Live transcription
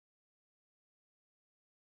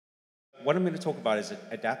what I'm going to talk about is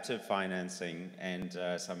adaptive financing and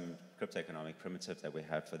some cryptoeconomic primitive that we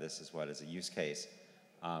have for this, as well as a use case.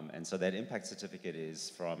 And so that impact certificate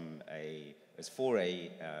is for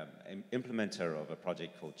a implementer of a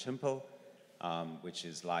project called Chimple, which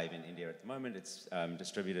is live in India at the moment. It's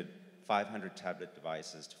distributed 500 tablet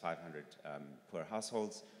devices to 500 poor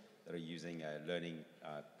households that are using a learning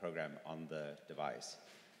program on the device.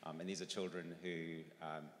 And these are children who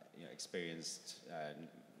experienced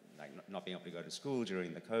like not being able to go to school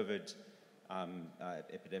during the COVID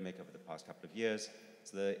epidemic over the past couple of years.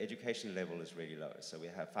 So the education level is really low. So we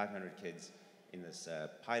have 500 kids in this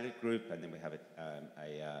pilot group, and then we have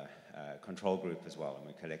a control group as well, and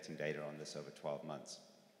we're collecting data on this over 12 months.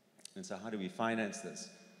 And so how do we finance this?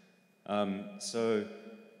 When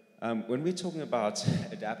we're talking about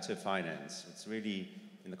adaptive finance, it's really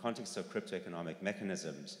in the context of cryptoeconomic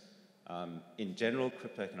mechanisms. In general,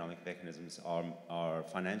 cryptoeconomic mechanisms are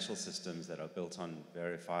financial systems that are built on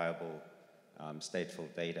verifiable stateful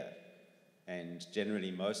data. And generally,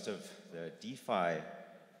 most of the DeFi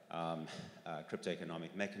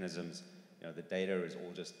cryptoeconomic mechanisms, the data is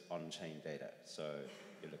all just on-chain data, so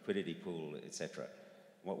your liquidity pool, etc.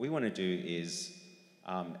 What we want to do is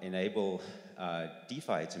enable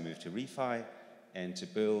DeFi to move to refi and to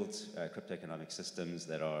build cryptoeconomic systems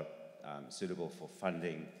that are suitable for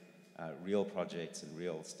funding real projects and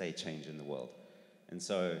real state change in the world. And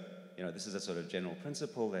so, this is a sort of general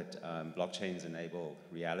principle that blockchains enable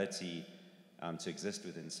reality to exist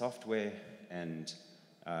within software, and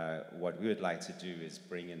what we would like to do is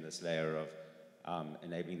bring in this layer of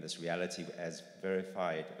enabling this reality as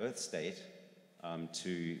verified Earth state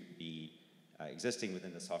to be existing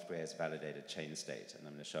within the software as validated chain state. And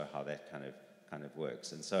I'm going to show how that kind of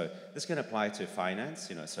works. And so this can apply to finance,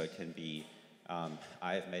 so it can be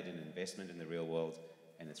I have made an investment in the real world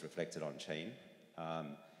and it's reflected on chain.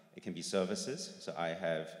 It can be services, so I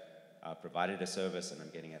have provided a service and I'm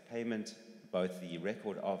getting a payment. Both the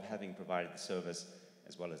record of having provided the service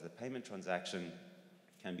as well as the payment transaction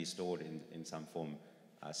can be stored in some form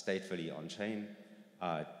statefully on chain.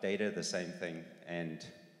 Data, the same thing, and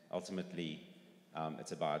ultimately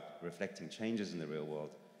it's about reflecting changes in the real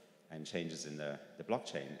world and changes in the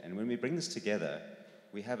blockchain. And when we bring this together,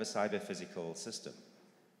 we have a cyber-physical system.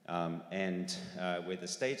 Where the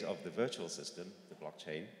state of the virtual system, the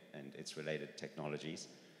blockchain, and its related technologies,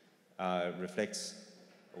 reflects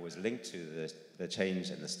or is linked to the change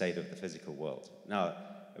and the state of the physical world. Now,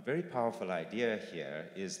 a very powerful idea here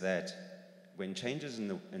is that when changes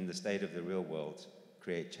in the state of the real world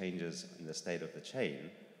create changes in the state of the chain,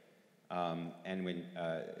 and when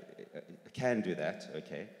it can do that,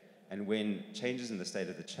 okay, and when changes in the state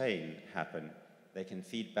of the chain happen, they can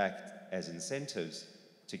feed back as incentives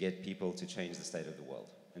to get people to change the state of the world.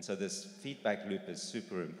 And so this feedback loop is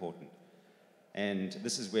super important. And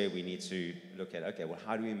this is where we need to look at, okay, well,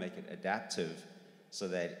 how do we make it adaptive so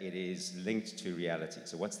that it is linked to reality?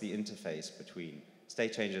 So what's the interface between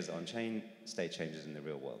state changes on chain, state changes in the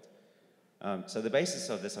real world? So the basis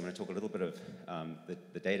of this, I'm going to talk a little bit of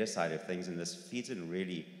the data side of things, and this feeds in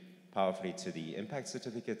really powerfully to the impact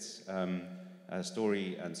certificates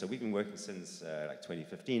story. And so we've been working since like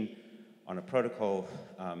 2015 on a protocol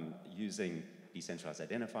using decentralized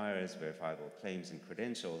identifiers, verifiable claims, and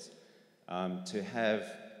credentials to have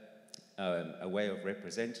a way of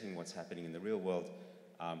representing what's happening in the real world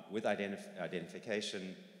with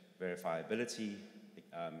identification, verifiability,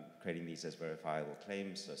 creating these as verifiable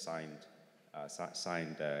claims, so signed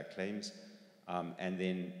claims, and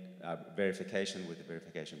then verification with the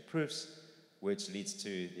verification proofs, which leads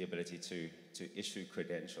to the ability to issue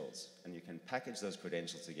credentials. And you can package those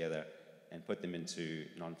credentials together and put them into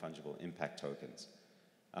non-fungible impact tokens.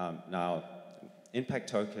 Now, impact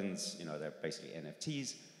tokens, they're basically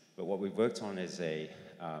NFTs, but what we've worked on is a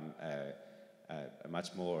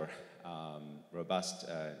much more robust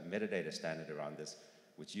metadata standard around this,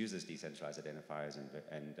 which uses decentralized identifiers and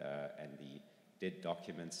the DID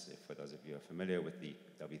documents, for those of you who are familiar with the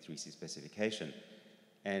W3C specification.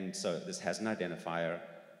 And so this has an identifier,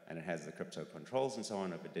 and it has the crypto controls and so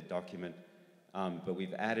on of a DID document, but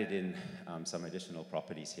we've added in some additional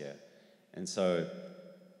properties here. And so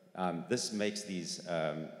this makes these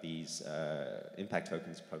impact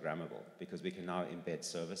tokens programmable, because we can now embed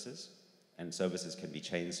services, and services can be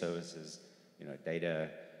chain services,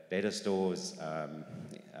 data stores,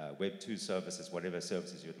 Web 2 services, whatever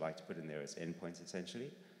services you'd like to put in there as endpoints,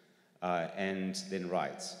 essentially, and then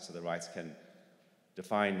rights. So the rights can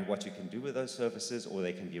define what you can do with those services, or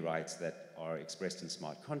they can be rights that are expressed in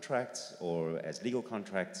smart contracts, or as legal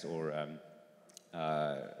contracts, or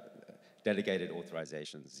delegated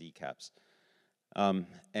authorizations, ZCAPs.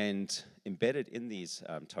 And embedded in these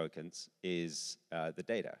tokens is the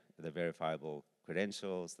data, the verifiable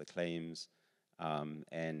credentials, the claims,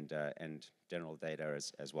 and general data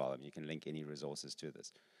as well. I mean, you can link any resources to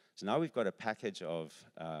this. So now we've got a package of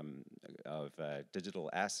digital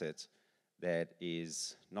assets that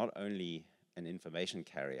is not only an information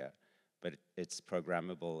carrier, but it's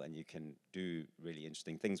programmable and you can do really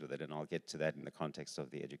interesting things with it. And I'll get to that in the context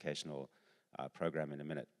of the educational program in a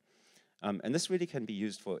minute. And this really can be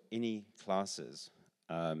used for any classes.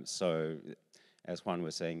 So as Juan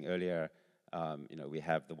was saying earlier, we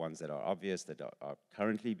have the ones that are obvious, that are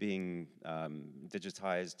currently being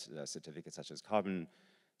digitized, certificates such as carbon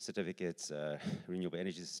certificates, renewable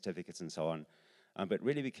energy certificates, and so on. But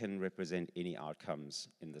really, we can represent any outcomes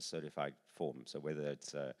in the certified form. So whether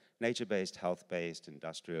it's nature-based, health-based,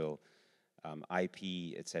 industrial,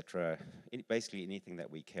 IP, etc., basically anything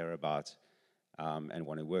that we care about and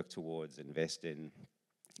want to work towards, invest in,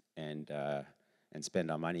 and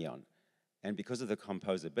spend our money on. And because of the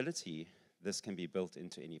composability, this can be built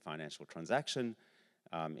into any financial transaction,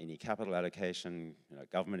 any capital allocation,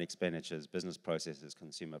 government expenditures, business processes,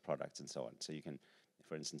 consumer products, and so on. So you can,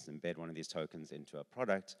 for instance, embed one of these tokens into a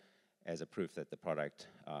product as a proof that the product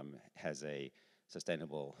has a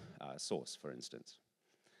sustainable source, for instance.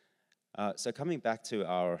 So coming back to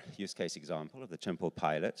our use case example of the Chimple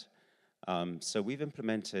pilot, so we've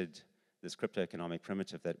implemented this crypto economic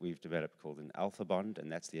primitive that we've developed called an alpha bond,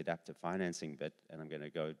 and that's the adaptive financing bit, and I'm going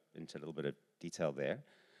to go into a little bit of detail there.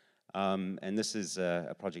 And this is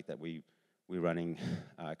a project that we're running,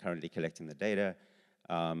 currently collecting the data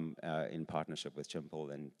in partnership with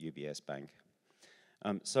Chimple and UBS Bank.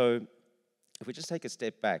 So if we just take a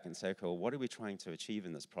step back and say, okay, well, what are we trying to achieve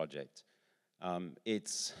in this project?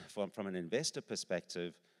 It's from an investor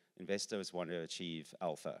perspective, investors want to achieve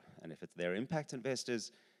alpha. And if it's their impact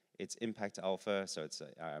investors, it's impact alpha. So it's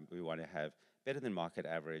we want to have better than market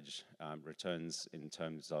average returns in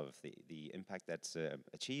terms of the impact that's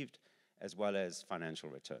achieved, as well as financial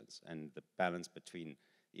returns. And the balance between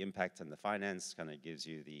the impact and the finance kind of gives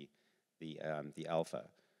you the alpha.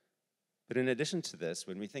 But in addition to this,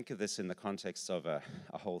 when we think of this in the context of a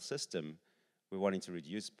whole system, we're wanting to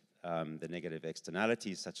reduce the negative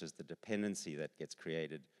externalities, such as the dependency that gets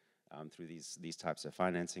created through these types of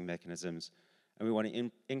financing mechanisms. And we want to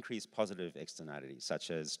increase positive externalities, such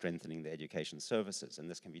as strengthening the education services. And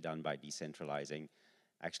this can be done by decentralizing,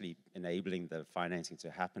 actually enabling the financing to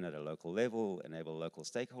happen at a local level, enable local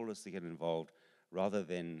stakeholders to get involved, rather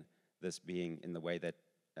than this being in the way that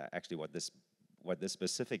actually what this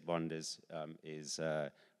specific bond is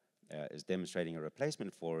demonstrating a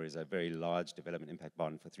replacement for is a very large development impact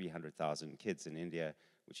bond for 300,000 kids in India,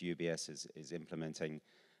 which UBS is implementing,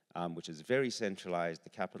 which is very centralized. The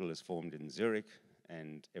capital is formed in Zurich,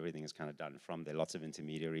 and everything is kind of done from there. Lots of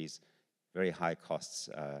intermediaries, very high costs,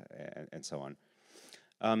 and so on.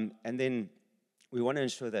 And then we want to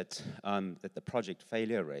ensure that that the project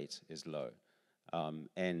failure rate is low.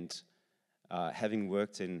 And having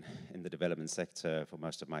worked in the development sector for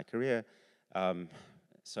most of my career,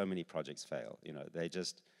 so many projects fail. They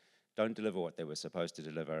just don't deliver what they were supposed to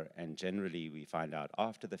deliver, and generally we find out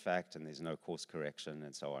after the fact, and there's no course correction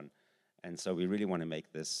and so on. And so we really want to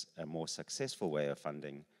make this a more successful way of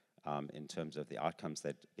funding in terms of the outcomes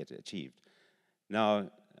that get achieved. Now,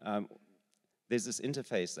 there's this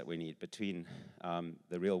interface that we need between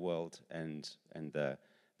the real world and the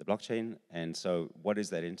blockchain. And so what is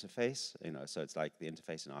that interface? So it's like the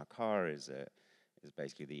interface in our car is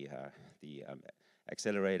basically the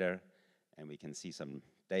accelerator, and we can see some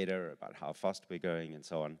data about how fast we're going and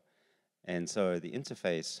so on. And so the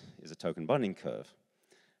interface is a token bonding curve.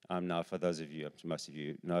 Now, for those of you, most of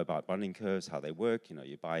you know about bonding curves, how they work.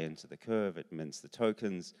 You buy into the curve, it mints the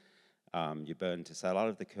tokens. You burn to sell out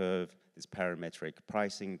of the curve. There's parametric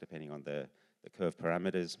pricing depending on the curve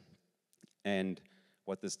parameters. And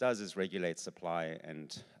what this does is regulate supply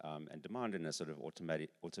and demand in a sort of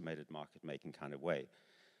automated market-making kind of way.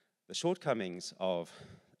 The shortcomings of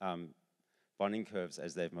bonding curves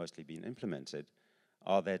as they've mostly been implemented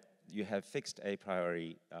are that you have fixed a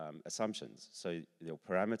priori assumptions. So your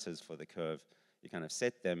parameters for the curve, you kind of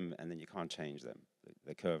set them and then you can't change them.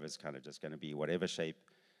 The curve is kind of just going to be whatever shape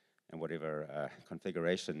and whatever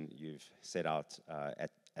configuration you've set out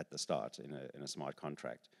at the start in a smart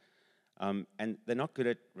contract. And they're not good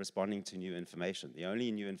at responding to new information. The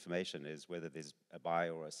only new information is whether there's a buy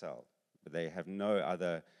or a sell. But they have no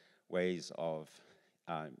other ways of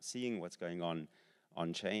seeing what's going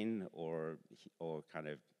on chain or kind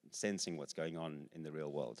of sensing what's going on in the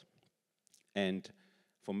real world. And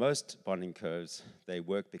for most bonding curves, they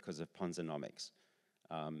work because of Ponzonomics.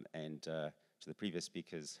 And to the previous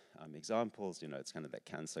speakers' examples, it's kind of that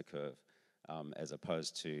cancer curve, as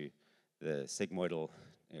opposed to the sigmoidal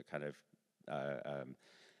kind of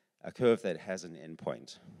a curve that has an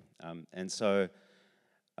endpoint. And so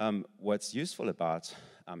what's useful about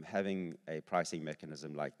having a pricing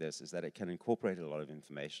mechanism like this is that it can incorporate a lot of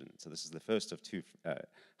information. So this is the first of two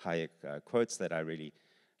Hayek quotes that I really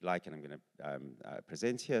like, and I'm going to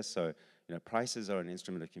present here. So, prices are an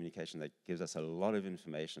instrument of communication that gives us a lot of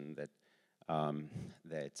information that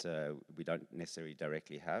we don't necessarily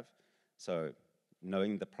directly have. So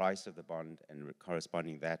knowing the price of the bond and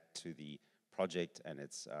corresponding that to the project and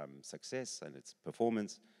its success and its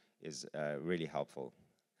performance is really helpful.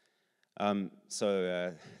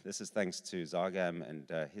 This is thanks to Zagam and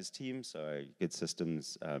his team, so good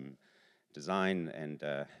systems design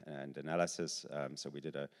and analysis. So we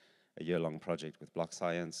did a year-long project with Block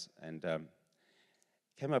Science and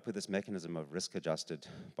came up with this mechanism of risk-adjusted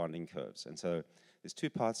bonding curves. And so there's two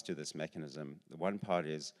parts to this mechanism. The one part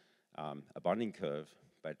is a bonding curve,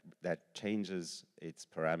 but that changes its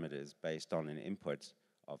parameters based on an input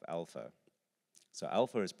of alpha. So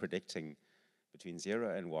alpha is predicting between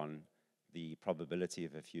 0 and 1 the probability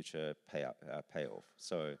of a future payoff.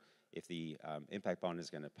 So if the impact bond is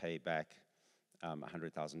going to pay back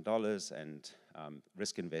 $100,000 and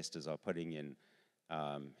risk investors are putting in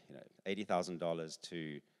 $80,000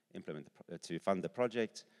 to fund the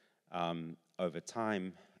project, over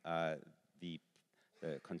time the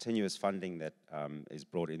continuous funding that is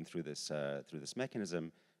brought in through this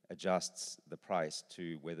mechanism adjusts the price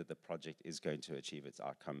to whether the project is going to achieve its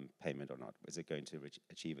outcome payment or not. Is it going to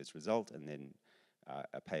achieve its result and then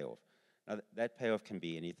a payoff? Now that payoff can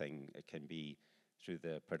be anything. It can be through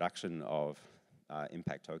the production of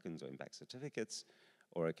impact tokens or impact certificates,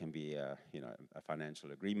 or it can be a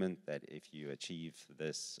financial agreement that if you achieve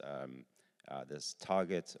this this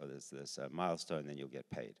target or this milestone, then you'll get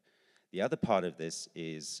paid. The other part of this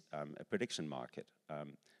is a prediction market.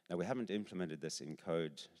 Now, we haven't implemented this in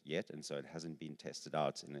code yet, and so it hasn't been tested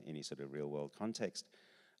out in any sort of real-world context.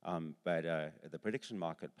 But the prediction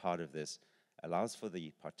market part of this allows for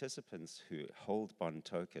the participants who hold bond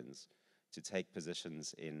tokens to take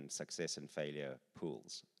positions in success and failure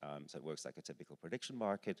pools. So it works like a typical prediction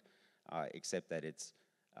market, except that it's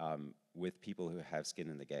with people who have skin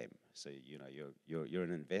in the game. So you're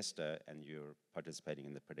an investor and you're participating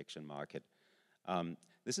in the prediction market.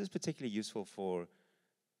 This is particularly useful for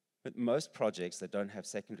most projects that don't have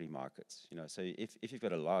secondary markets. So if you've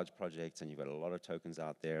got a large project and you've got a lot of tokens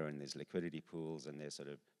out there and there's liquidity pools and they're sort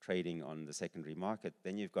of trading on the secondary market,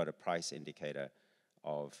 then you've got a price indicator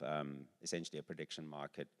of essentially a prediction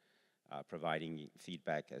market providing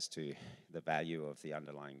feedback as to the value of the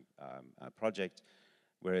underlying project.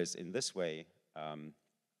 Whereas in this way,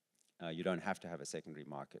 you don't have to have a secondary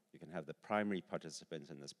market. You can have the primary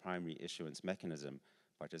participants in this primary issuance mechanism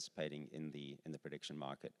participating in the prediction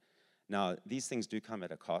market. Now, these things do come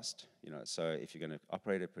at a cost. So if you're going to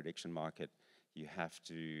operate a prediction market, you have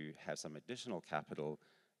to have some additional capital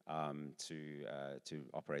to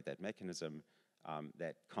operate that mechanism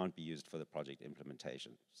that can't be used for the project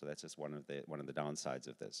implementation. So that's just one of the downsides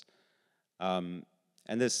of this.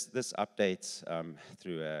 And this updates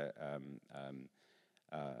through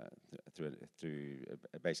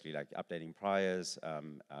basically like updating priors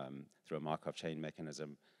through a Markov chain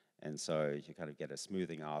mechanism, and so you kind of get a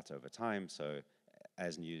smoothing out over time. So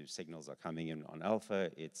as new signals are coming in on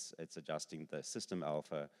alpha, it's adjusting the system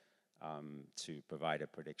alpha to provide a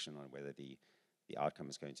prediction on whether the outcome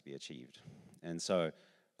is going to be achieved. And so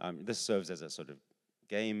this serves as a sort of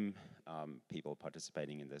game, people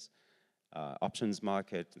participating in this options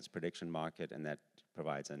market, this prediction market, and that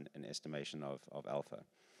provides an estimation of alpha.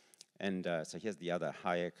 And so here's the other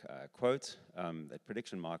Hayek quote, that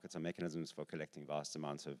prediction markets are mechanisms for collecting vast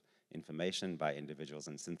amounts of information by individuals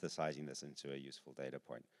and synthesizing this into a useful data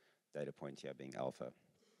point here being alpha.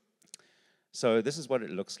 So this is what it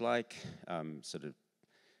looks like, sort of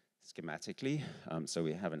schematically. So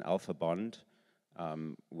we have an alpha bond,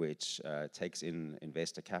 which takes in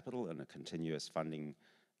investor capital and a continuous funding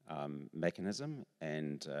mechanism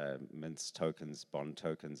and mints tokens, bond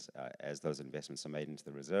tokens, as those investments are made into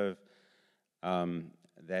the reserve.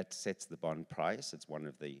 That sets the bond price. It's one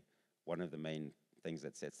of the main things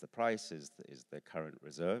that sets the price is the current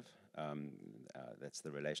reserve. That's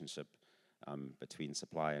the relationship between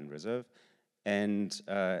supply and reserve, and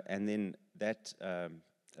then that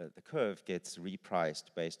the curve gets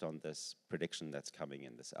repriced based on this prediction that's coming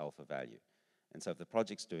in, this alpha value. And so if the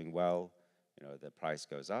project's doing well, the price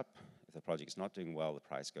goes up. If the project's not doing well, the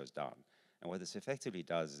price goes down. And what this effectively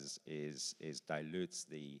does is dilutes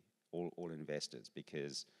all investors,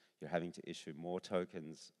 because you're having to issue more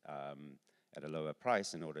tokens at a lower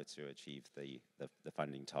price in order to achieve the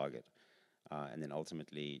funding target. And then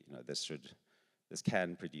ultimately, this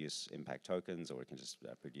can produce impact tokens, or it can just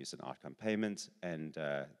produce an outcome payment, and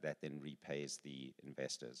that then repays the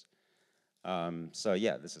investors. So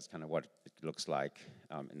yeah, this is kind of what it looks like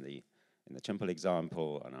in the Chimple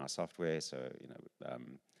example on our software. So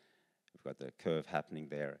we've got the curve happening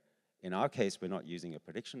there. In our case, we're not using a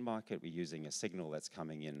prediction market. We're using a signal that's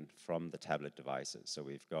coming in from the tablet devices. So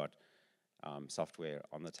we've got software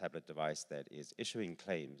on the tablet device that is issuing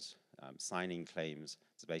claims, signing claims.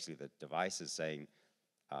 So basically the device is saying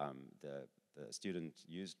the student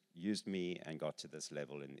used me and got to this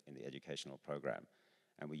level in the educational program.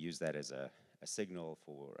 And we use that as a signal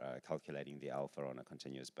for calculating the alpha on a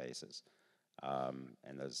continuous basis.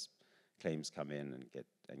 And those claims come in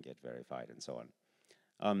and get verified and so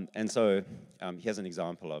on. And so here's an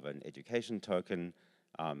example of an education token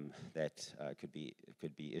that could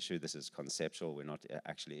be issued. This is conceptual. We're not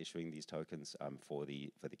actually issuing these tokens for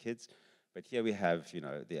the kids. But here we have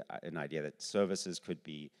an idea that services could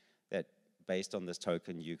be that based on this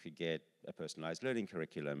token you could get a personalized learning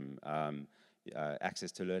curriculum,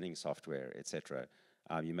 access to learning software, etc.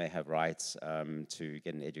 You may have rights to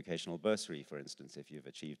get an educational bursary, for instance, if you've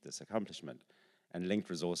achieved this accomplishment. And linked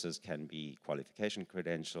resources can be qualification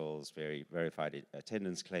credentials, verified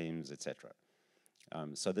attendance claims, etc.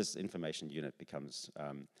 So this information unit becomes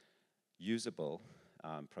usable,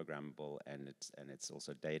 programmable, and it's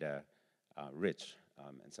also data rich,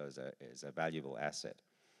 and so is a valuable asset.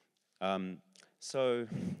 So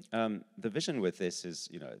the vision with this is,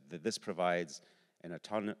 that this provides an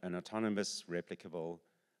autonomous, replicable,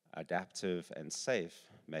 adaptive, and safe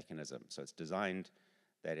mechanism. So it's designed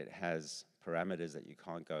that it has parameters that you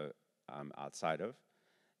can't go outside of.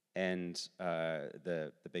 And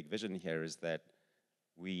the big vision here is that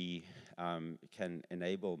we can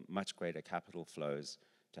enable much greater capital flows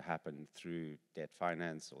to happen through debt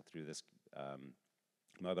finance or through this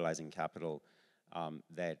mobilizing capital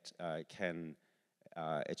that can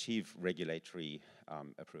achieve regulatory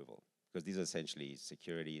approval, because these are essentially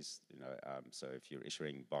securities. So if you're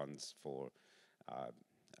issuing bonds for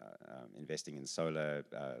investing in solar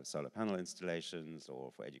panel installations,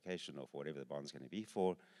 or for education, or for whatever the bond's going to be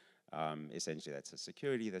for, essentially that's a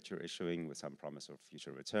security that you're issuing with some promise of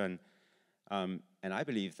future return. And I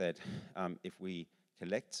believe that if we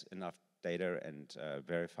collect enough data and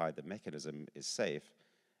verify the mechanism is safe,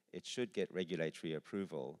 it should get regulatory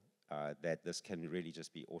approval that this can really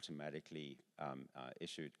just be automatically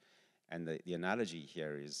issued. And the analogy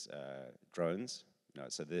here is drones.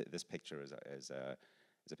 So this picture is a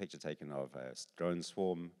picture taken of a drone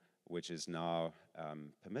swarm, which is now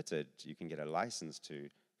permitted. You can get a license to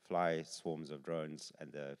fly swarms of drones,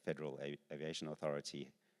 and the Federal Aviation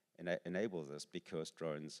Authority enables this because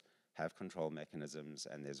drones have control mechanisms,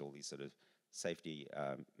 and there's all these sort of safety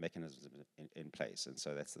mechanisms in place. And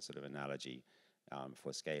so that's the sort of analogy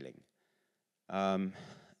for scaling.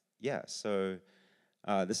 Yeah, so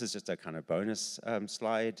this is just a kind of bonus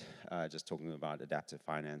slide, just talking about adaptive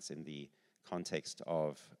finance in the context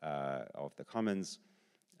of the commons,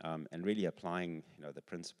 and really applying the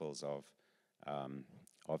principles of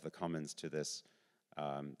the commons to this,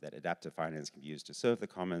 that adaptive finance can be used to serve the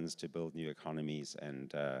commons, to build new economies,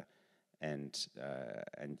 and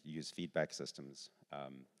use feedback systems.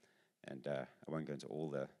 And I won't go into all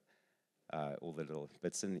the little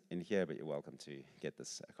bits in here, but you're welcome to get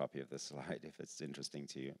a copy of this slide if it's interesting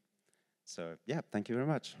to you. So yeah, thank you very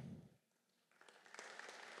much.